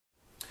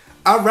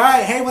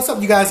Alright, hey, what's up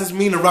you guys? It's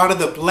me, Narada,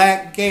 the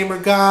Black Gamer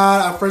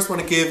God. I first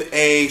want to give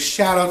a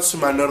shout out to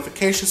my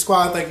notification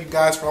squad. Thank you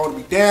guys for holding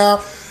me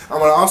down. I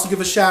want to also give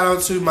a shout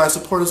out to my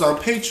supporters on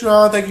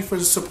Patreon. Thank you for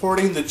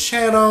supporting the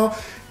channel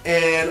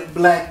and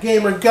Black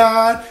Gamer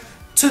God.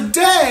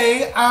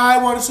 Today, I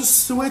wanted to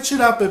switch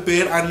it up a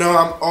bit. I know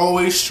I'm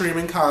always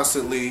streaming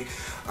constantly.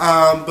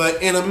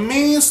 But in a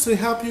means to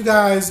help you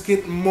guys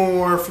get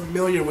more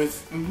familiar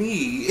with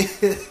me,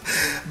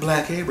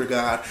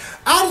 BlackGaymerGod,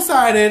 I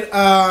decided,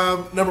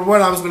 number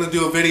one, I was going to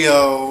do a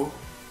video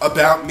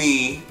about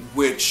me,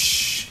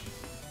 which,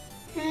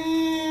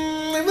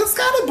 it was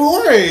kind of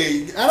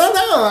boring. I don't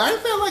know. I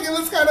felt like it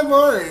was kind of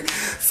boring.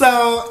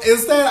 So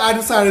instead, I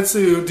decided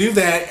to do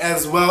that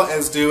as well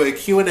as do a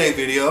Q&A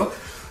video.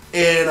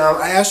 And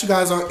I asked you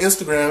guys on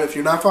Instagram, if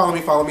you're not following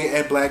me, follow me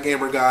at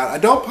BlackGaymerGod. I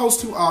don't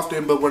post too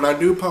often, but when I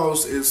do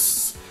post,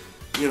 it's,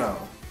 you know,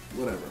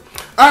 whatever.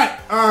 Alright,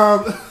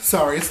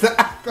 sorry, it's the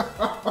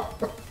alcohol.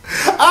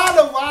 I don't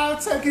know why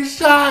I'm taking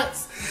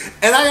shots.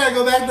 And I gotta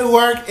go back to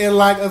work in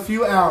like a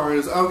few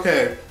hours.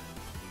 Okay,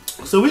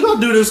 so we're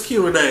gonna do this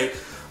Q&A.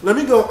 Let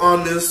me go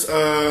on this,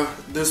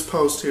 this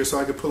post here so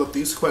I can pull up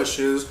these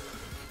questions.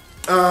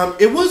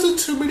 It wasn't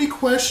too many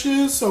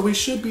questions, so we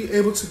should be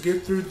able to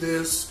get through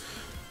this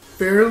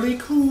fairly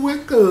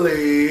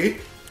quickly.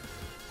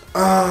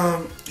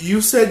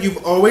 You said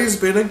you've always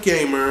been a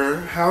gamer.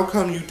 How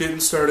come you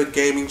didn't start a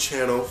gaming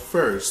channel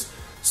first?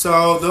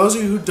 So those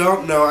of you who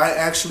don't know, I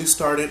actually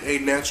started a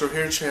natural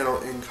hair channel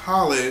in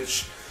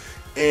college,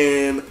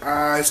 and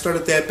I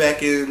started that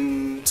back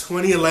in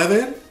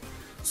 2011.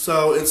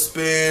 So it's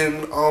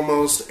been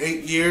almost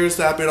 8 years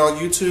that I've been on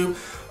YouTube.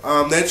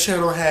 That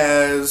channel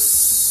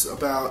has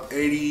about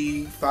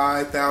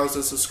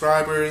 85,000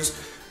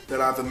 subscribers that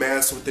I've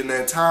amassed within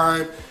that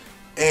time.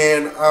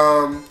 And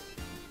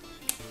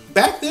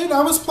back then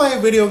I was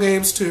playing video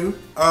games too.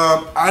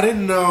 I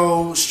didn't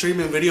know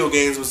streaming video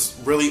games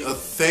was really a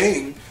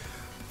thing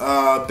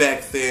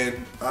back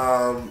then.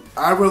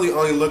 I really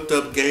only looked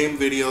up game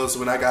videos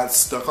when I got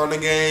stuck on the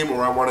game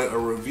or I wanted a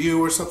review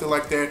or something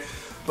like that.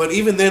 But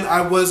even then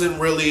I wasn't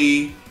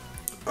really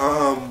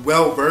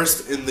well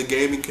versed in the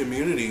gaming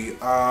community.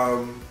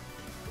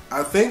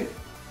 I think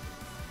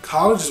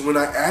college is when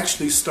I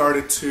actually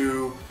started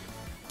to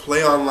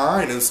play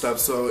online and stuff,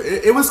 so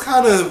it was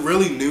kind of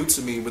really new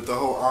to me with the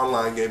whole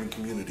online gaming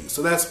community,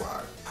 so that's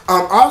why.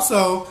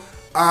 Also,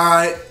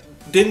 I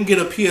didn't get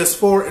a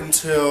PS4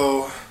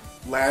 until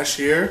last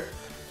year,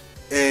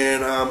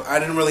 and I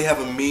didn't really have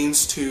a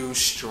means to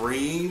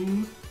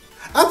stream.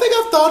 I think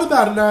I've thought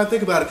about it now I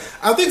think about it.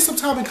 I think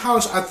sometime in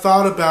college I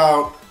thought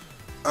about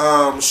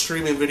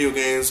streaming video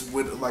games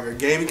with like a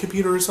gaming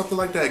computer or something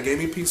like that, a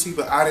gaming PC,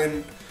 but I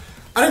didn't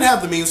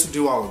have the means to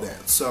do all of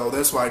that, so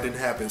that's why it didn't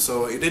happen.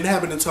 So it didn't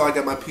happen until I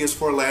got my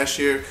PS4 last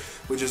year,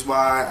 which is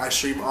why I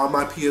stream on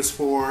my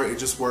PS4. It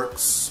just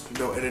works,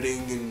 no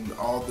editing and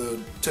all the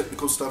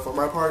technical stuff on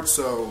my part,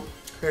 so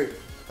hey.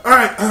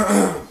 Alright,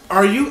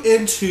 are you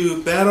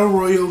into Battle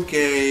Royale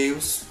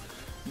games?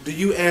 Do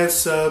you add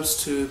subs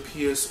to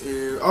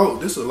PSN? Oh,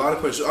 this is a lot of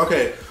questions.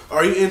 Okay,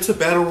 are you into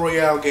Battle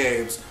Royale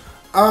games?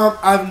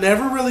 I've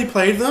never really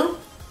played them.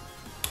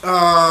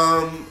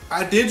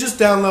 I did just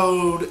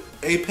download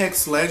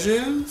Apex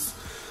Legends,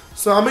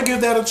 so I'm gonna give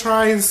that a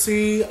try and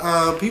see.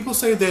 People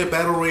say that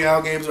Battle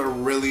Royale games are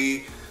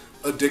really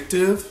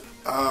addictive,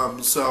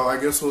 so I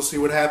guess we'll see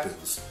what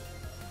happens.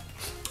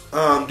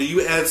 Do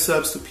you add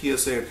subs to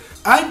PSN?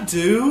 I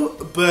do,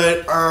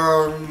 but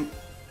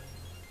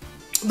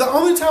the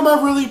only time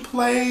I really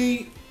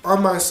play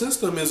on my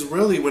system is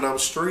really when I'm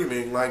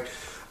streaming. Like,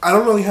 I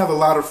don't really have a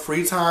lot of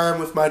free time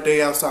with my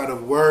day outside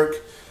of work,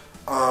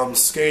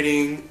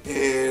 skating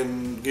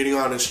and getting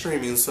on and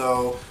streaming,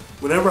 so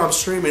whenever I'm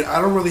streaming, I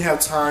don't really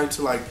have time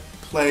to like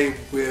play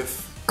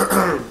with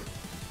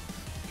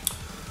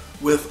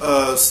with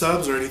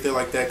subs or anything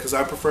like that, because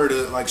I prefer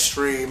to like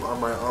stream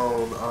on my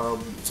own.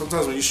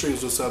 Sometimes when you stream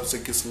with subs,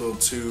 it gets a little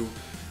too,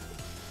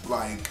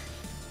 like,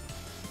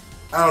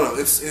 I don't know,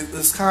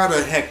 it's kind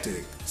of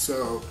hectic.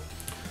 So,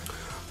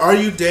 are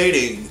you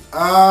dating?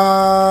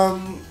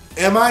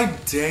 Am I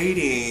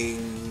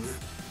dating?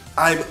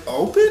 I'm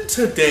open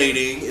to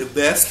dating, if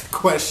that's the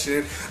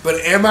question,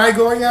 but am I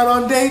going out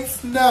on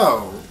dates?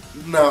 No.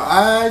 No,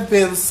 I've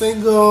been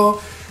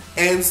single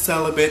and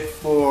celibate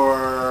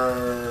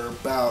for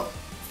about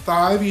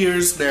 5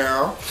 years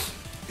now,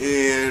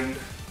 and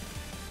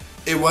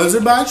it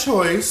wasn't my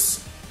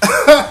choice.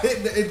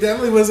 It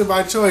definitely wasn't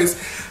my choice,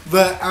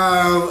 but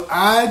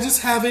I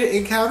just haven't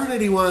encountered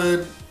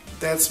anyone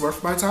that's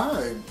worth my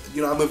time.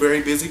 You know, I'm a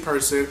very busy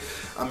person.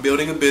 I'm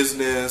building a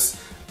business.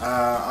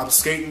 I'm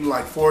skating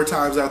like 4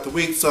 times out the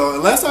week, so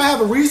unless I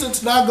have a reason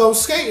to not go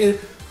skating,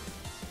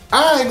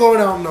 I ain't going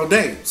out on no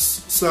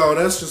dates. So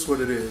that's just what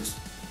it is.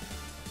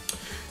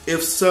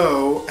 If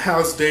so,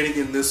 how's dating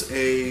in this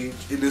day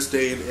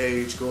and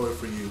age going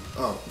for you?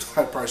 Oh,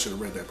 I probably should have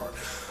read that part.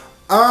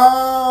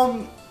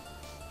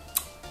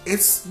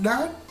 It's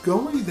not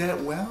going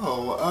that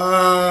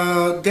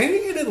well.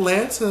 Dating in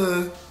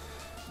Atlanta,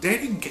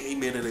 dating gay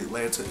men in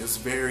Atlanta is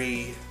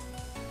very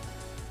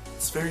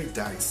It's very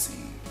dicey.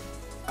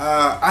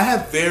 I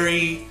have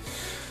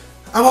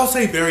I won't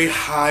say very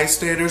high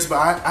standards, but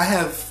I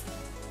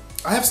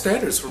have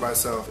standards for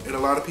myself, and a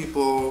lot of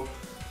people,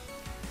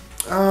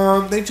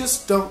 they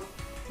just don't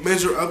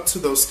measure up to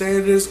those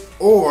standards,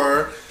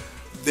 or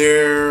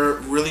they're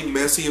really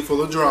messy and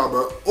full of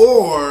drama,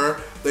 or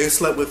they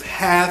slept with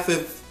half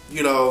of,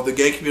 the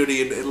gay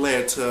community in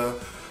Atlanta,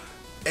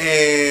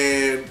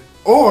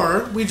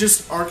 or we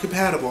just aren't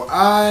compatible.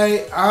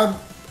 I'm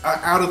an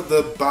out of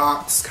the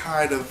box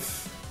kind of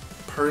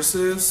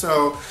person,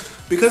 so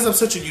because I'm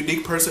such a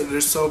unique person and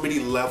there's so many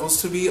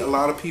levels to me, a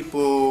lot of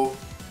people,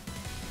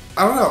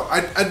 I don't know,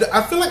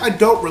 I feel like I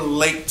don't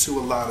relate to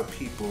a lot of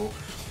people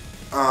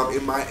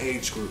in my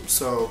age group,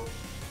 so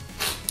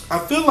I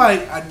feel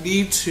like I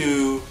need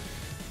to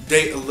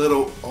date a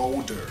little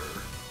older,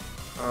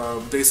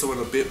 date someone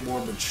a bit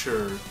more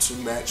mature to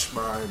match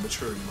my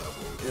maturity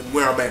level and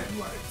where I'm at in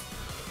life.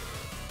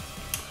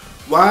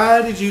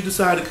 Why did you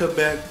decide to come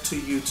back to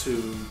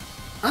YouTube?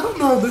 I don't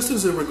know if this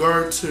is in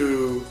regard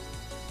to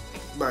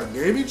my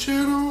gaming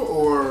channel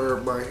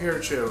or my hair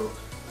channel,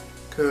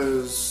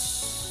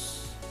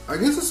 cause I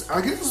guess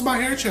it's my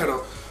hair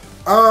channel.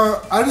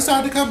 I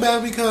decided to come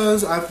back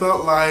because I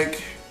felt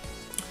like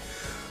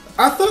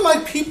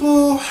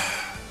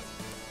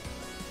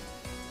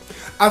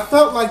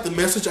the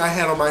message I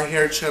had on my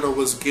hair channel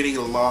was getting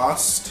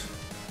lost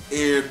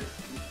in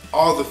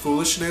all the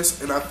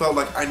foolishness, and I felt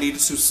like I needed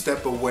to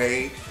step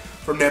away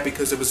from that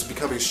because it was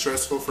becoming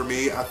stressful for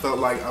me. I felt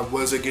like I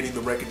wasn't getting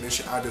the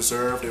recognition I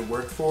deserved and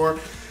worked for,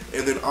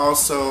 and then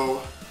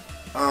also,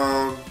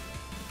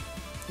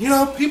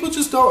 people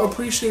just don't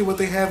appreciate what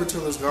they have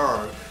until it's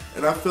gone.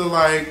 And I feel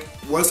like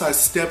once I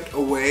stepped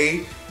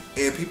away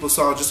and people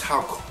saw just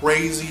how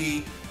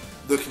crazy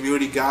the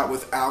community got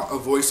without a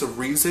voice of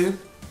reason,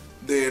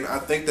 then I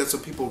think that's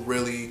when people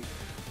really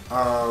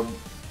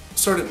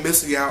started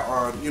missing out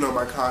on,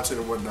 my content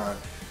and whatnot.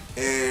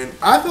 And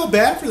I feel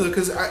bad for them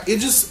because it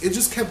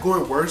just kept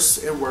going worse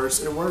and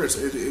worse and worse.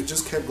 It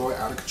just kept going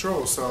out of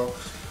control. So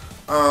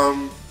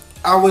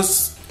I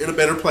was in a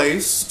better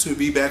place to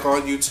be back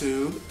on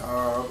YouTube,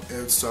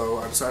 and so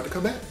I decided to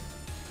come back.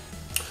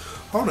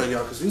 Hold on,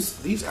 y'all, because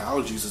these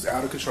allergies is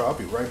out of control. I'll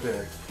be right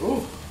back.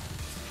 Ooh.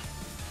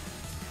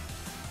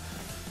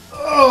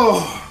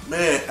 Oh,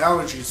 man,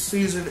 allergy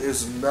season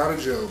is not a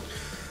joke.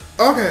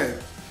 Okay.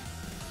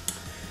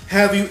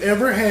 Have you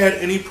ever had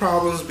any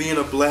problems being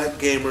a black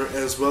gamer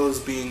as well as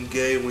being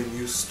gay when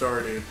you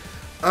started?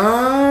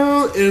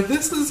 If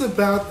this is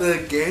about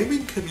the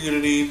gaming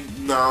community,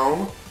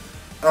 no.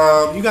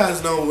 You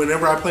guys know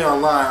whenever I play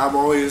online, I'm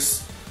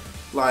always,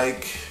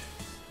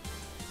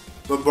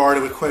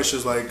 bombarded with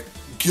questions like,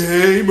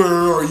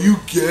 gamer, are you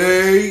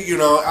gay?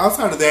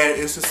 Outside of that,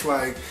 it's just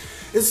like,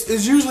 it's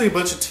usually a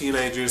bunch of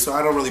teenagers, so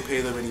I don't really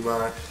pay them any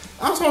mind.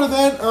 Outside of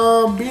that,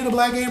 being a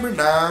black gamer,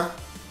 nah.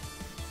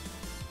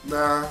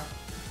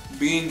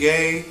 Being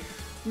gay,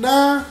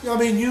 nah. I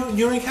mean,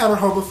 you encounter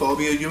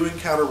homophobia, you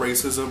encounter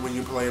racism when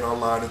you're playing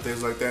online and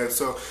things like that.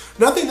 So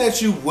nothing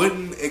that you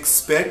wouldn't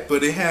expect,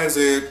 but it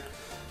hasn't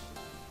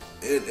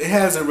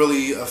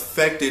really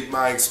affected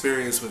my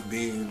experience with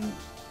being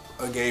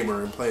a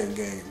gamer and playing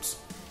games.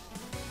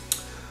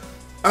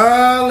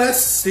 Let's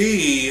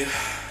see.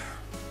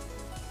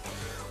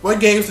 What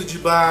games did you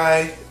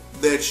buy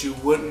that you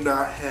would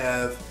not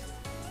have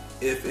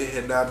if it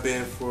had not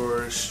been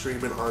for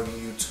streaming on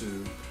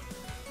YouTube?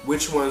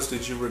 Which ones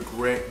did you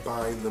regret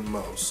buying the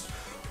most?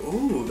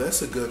 Ooh,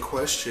 that's a good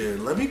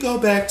question. Let me go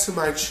back to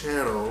my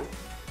channel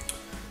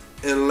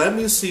and let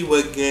me see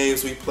what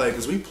games we played,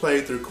 because we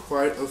played through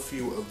quite a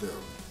few of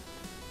them.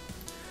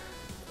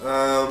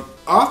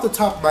 Off the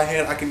top of my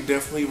head, I can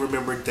definitely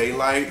remember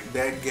Daylight.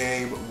 That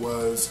game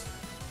was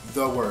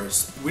the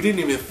worst. We didn't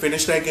even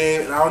finish that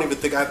game, and I don't even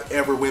think I've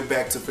ever went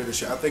back to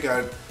finish it. I think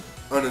I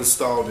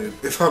uninstalled it,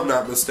 if I'm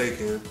not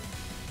mistaken.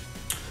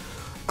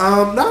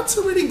 Not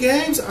too many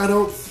games, I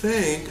don't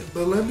think,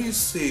 but let me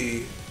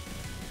see.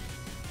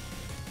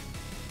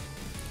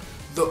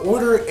 The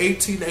Order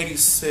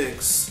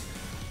 1886.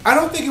 I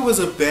don't think it was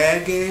a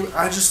bad game.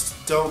 I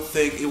just don't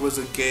think it was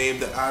a game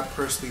that I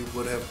personally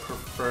would have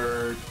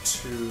preferred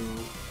to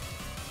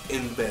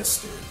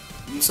invest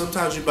in. And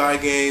sometimes you buy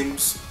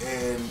games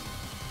and,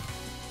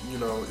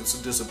 it's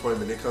a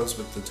disappointment. It comes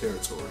with the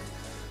territory.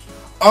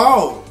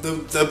 Oh,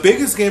 the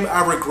biggest game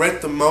I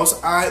regret the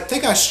most, I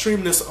think I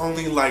streamed this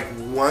only like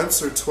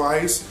once or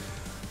twice.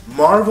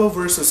 Marvel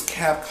vs.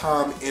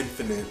 Capcom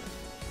Infinite.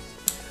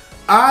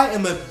 I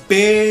am a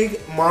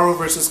big Marvel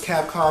vs.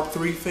 Capcom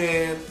 3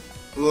 fan.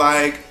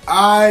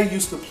 I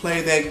used to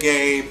play that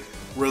game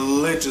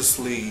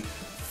religiously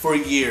for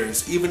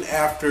years, even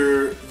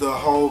after the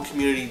whole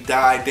community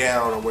died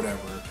down or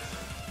whatever.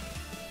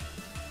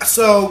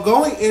 So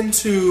going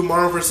into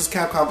Marvel vs.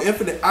 Capcom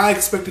Infinite, I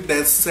expected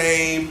that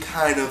same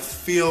kind of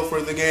feel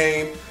for the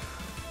game,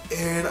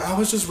 and I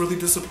was just really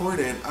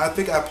disappointed. I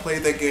think I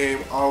played that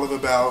game all of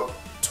about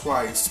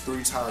twice,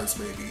 3 times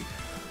maybe,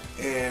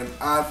 and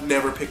I've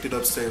never picked it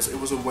up since. It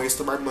was a waste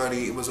of my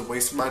money, it was a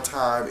waste of my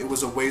time, it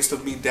was a waste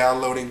of me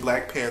downloading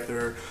Black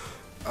Panther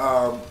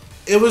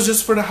It was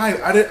just for the hype.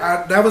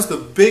 That was the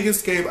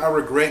biggest game I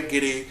regret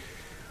getting.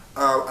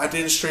 I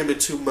didn't stream it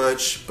too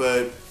much,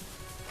 but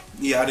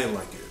yeah, I didn't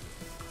like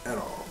it at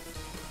all.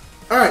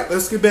 Alright,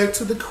 let's get back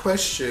to the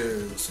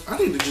questions. I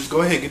need to just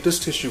go ahead and get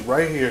this tissue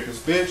right here, because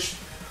bitch,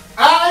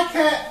 I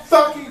can't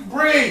fucking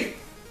breathe!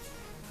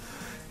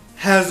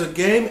 Has a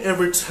game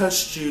ever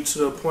touched you to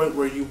the point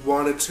where you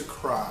wanted to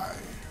cry?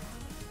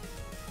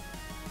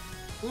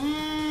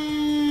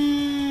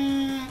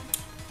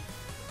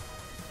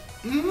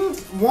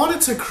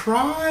 Wanted to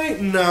cry?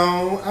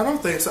 No, I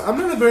don't think so. I'm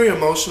not a very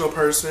emotional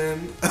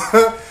person.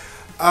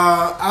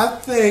 I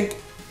think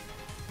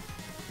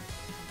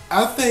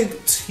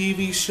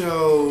TV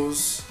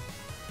shows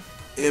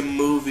and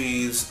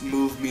movies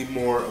move me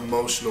more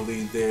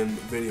emotionally than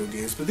video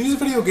games. But these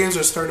video games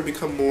are starting to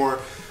become more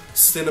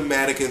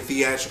cinematic and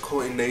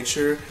theatrical in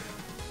nature.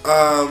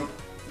 But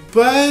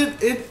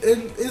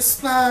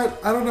it's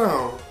not, I don't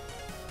know.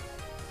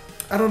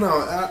 I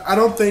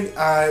don't think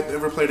I've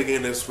ever played a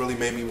game that's really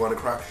made me want to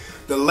cry.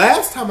 The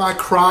last time I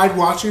cried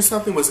watching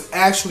something was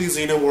actually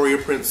Xena Warrior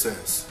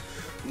Princess.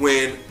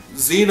 When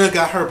Xena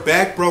got her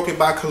back broken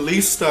by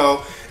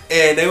Callisto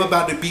and they were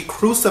about to be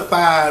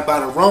crucified by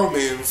the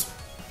Romans.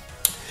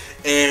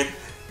 And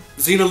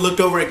Xena looked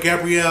over at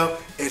Gabrielle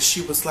and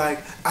she was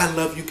like, "I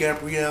love you,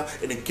 Gabrielle."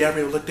 And then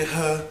Gabrielle looked at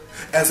her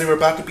as they were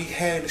about to be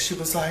hanged and she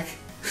was like,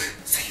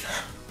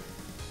 "Xena,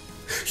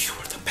 you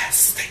were the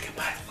best thing in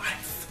my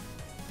life."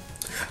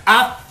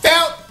 I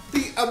felt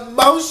the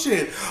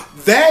emotion.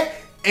 That,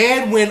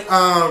 and when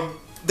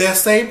that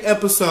same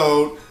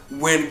episode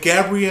when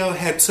Gabrielle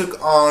had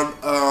took on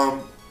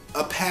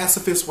a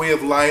pacifist way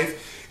of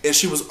life and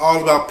she was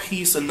all about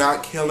peace and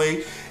not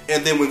killing,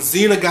 and then when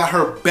Xena got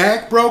her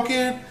back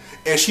broken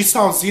and she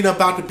saw Xena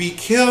about to be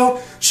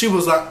killed, she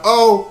was like,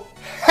 "Oh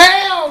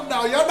hell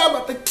no, y'all not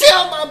about to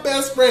kill my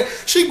best friend."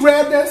 She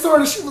grabbed that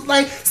sword and she was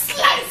like,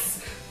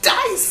 "Slice,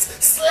 dice,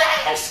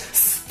 slash,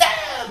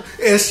 stab,"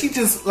 and she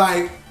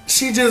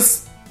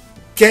just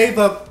gave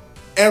up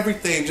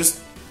everything just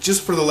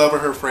for the love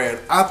of her friend.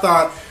 I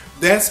thought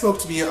that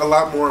spoke to me a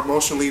lot more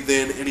emotionally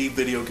than any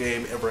video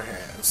game ever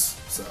has.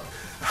 So,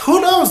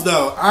 who knows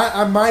though?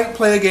 I might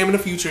play a game in the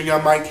future and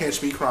y'all might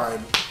catch me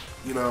crying,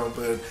 you know,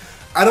 but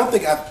I don't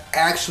think I've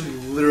actually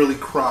literally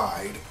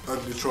cried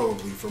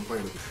uncontrollably from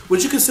playing it.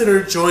 Would you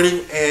consider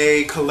joining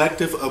a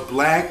collective of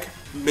black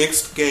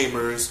mixed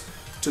gamers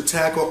to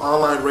tackle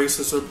online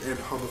racism and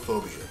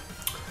homophobia?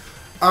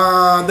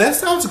 That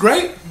sounds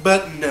great,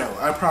 but no,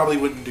 I probably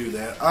wouldn't do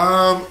that.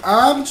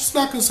 I'm just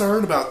not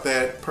concerned about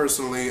that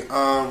personally.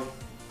 I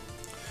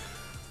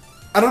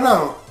don't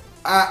know.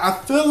 I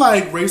feel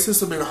like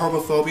racism and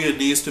homophobia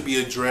needs to be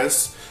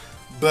addressed,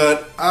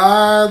 but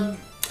I'm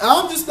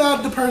just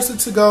not the person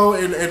to go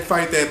and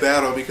fight that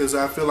battle, because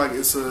I feel like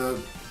it's a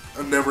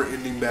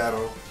never-ending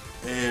battle,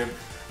 and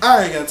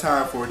I ain't got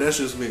time for it. That's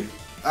just me.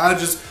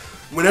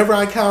 Whenever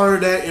I encounter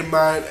that in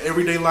my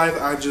everyday life,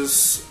 I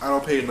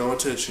don't pay no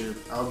attention.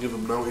 I'll give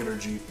them no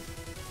energy.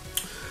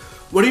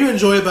 What do you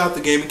enjoy about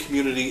the gaming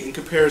community in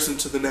comparison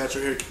to the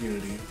natural hair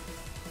community?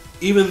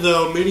 Even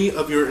though many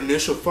of your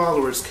initial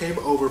followers came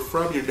over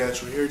from your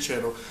natural hair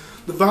channel,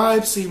 the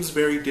vibe seems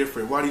very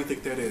different. Why do you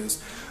think that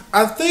is?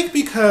 I think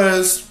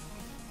because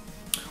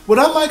what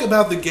I like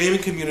about the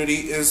gaming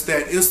community is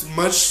that it's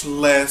much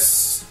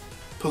less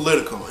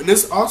political. And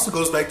this also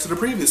goes back to the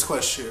previous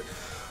question.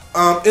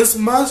 It's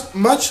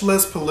much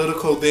less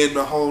political than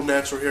the whole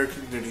natural hair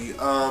community.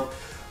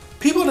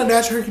 People in the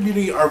natural hair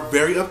community are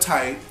very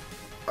uptight.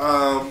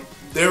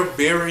 They're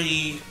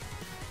very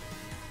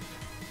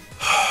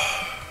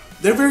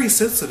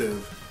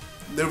sensitive.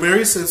 They're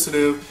very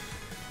sensitive,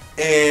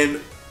 and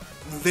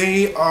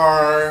they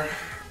are,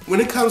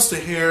 when it comes to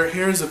hair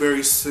is a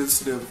very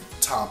sensitive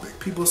topic.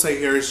 People say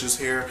hair is just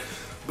hair,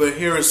 but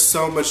hair is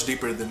so much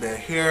deeper than that.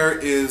 Hair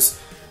is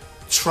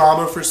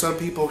trauma for some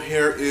people.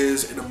 Hair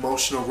is an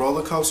emotional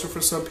roller coaster for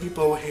some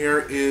people.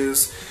 Hair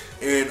is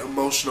an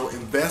emotional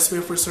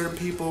investment for certain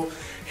people.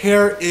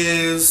 Hair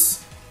is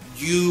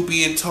you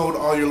being told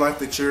all your life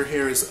that your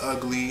hair is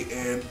ugly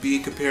and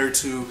being compared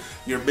to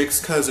your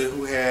mixed cousin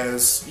who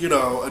has, you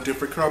know, a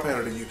different curl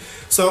pattern than you.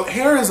 So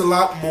hair is has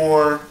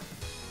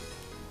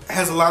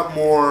a lot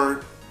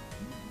more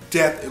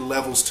depth and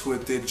levels to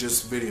it than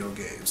just video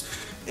games.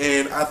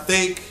 And I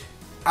think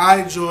I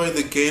enjoy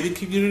the gaming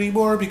community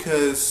more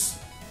because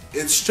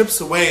it strips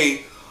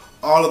away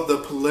all of the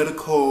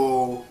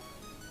political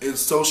and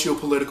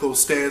socio-political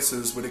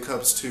stances when it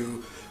comes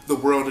to the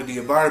world and the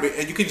environment,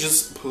 and you can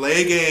just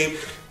play a game,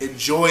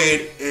 enjoy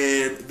it,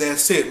 and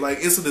that's it. Like,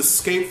 it's an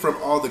escape from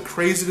all the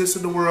craziness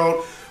in the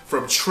world,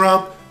 from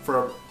Trump,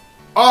 from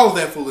all of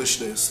that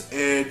foolishness,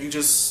 and you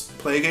just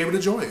play a game and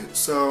enjoy it.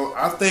 So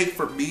I think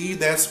for me,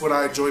 that's what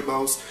I enjoy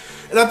most,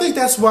 and I think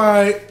that's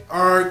why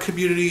our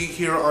community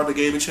here on the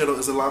gaming channel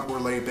is a lot more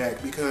laid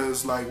back,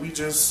 because like we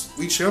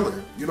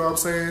chillin', you know what I'm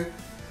saying?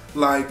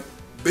 Like,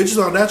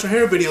 bitches on natural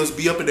hair videos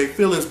be up in their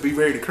feelings, be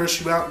ready to curse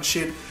you out and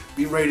shit,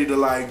 be ready to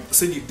like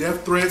send you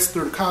death threats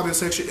through the comment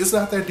section. It's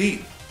not that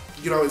deep,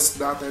 you know. It's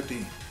not that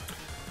deep.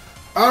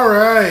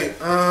 Alright,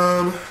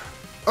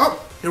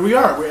 oh, here we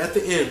are. We're at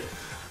the end.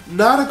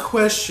 Not a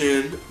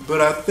question,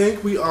 but I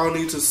think we all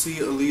need to see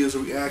Aaliyah's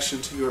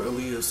reaction to your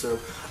Aaliyah. So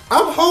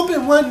I'm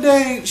hoping one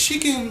day she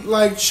can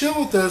like chill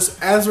with us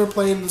as we're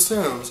playing The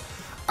Sims.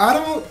 I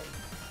don't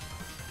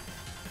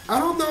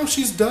know if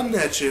she's done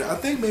that yet. I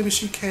think maybe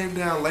she came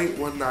down late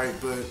one night,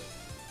 but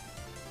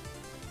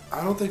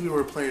I don't think we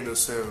were playing The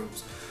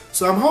Sims.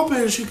 So I'm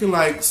hoping she can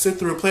like sit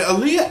through and play.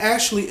 Aaliyah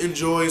actually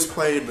enjoys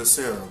playing The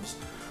Sims.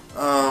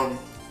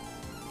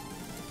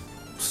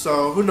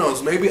 So who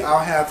knows? Maybe I'll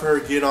have her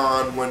get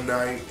on one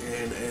night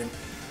and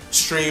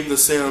stream The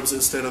Sims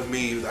instead of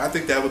me. I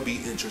think that would be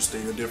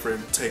interesting, a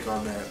different take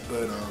on that.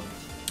 But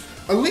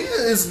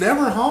Aaliyah is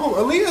never home.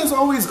 Aaliyah is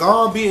always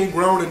gone, being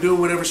grown and doing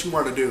whatever she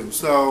want to do.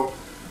 So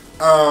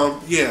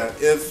yeah,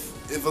 if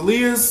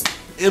Aaliyah's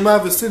in my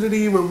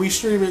vicinity when we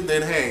stream it,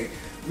 then hey,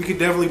 we could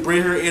definitely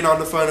bring her in on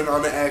the fun and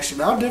on the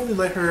action. I'll definitely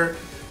let her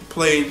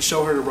play and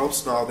show her the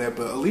ropes and all that.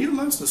 But Aaliyah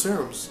loves The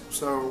Sims,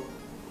 so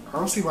I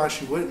don't see why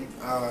she wouldn't.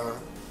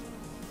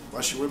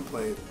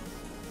 Play it.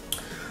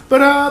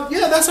 But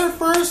yeah, that's our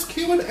first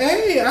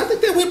Q&A. I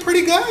think that went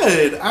pretty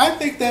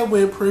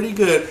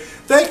good.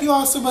 Thank you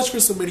all so much for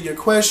submitting your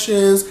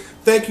questions.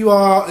 Thank you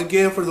all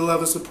again for the love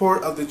and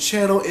support of the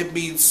channel. It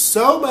means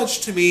so much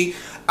to me.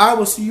 I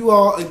will see you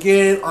all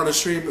again on a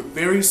stream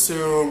very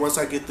soon once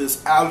I get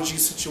this allergy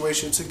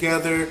situation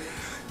together.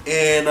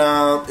 And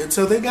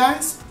until then,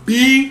 guys,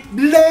 be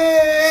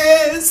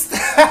blessed.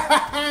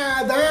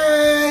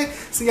 Bye.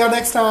 See y'all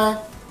next time.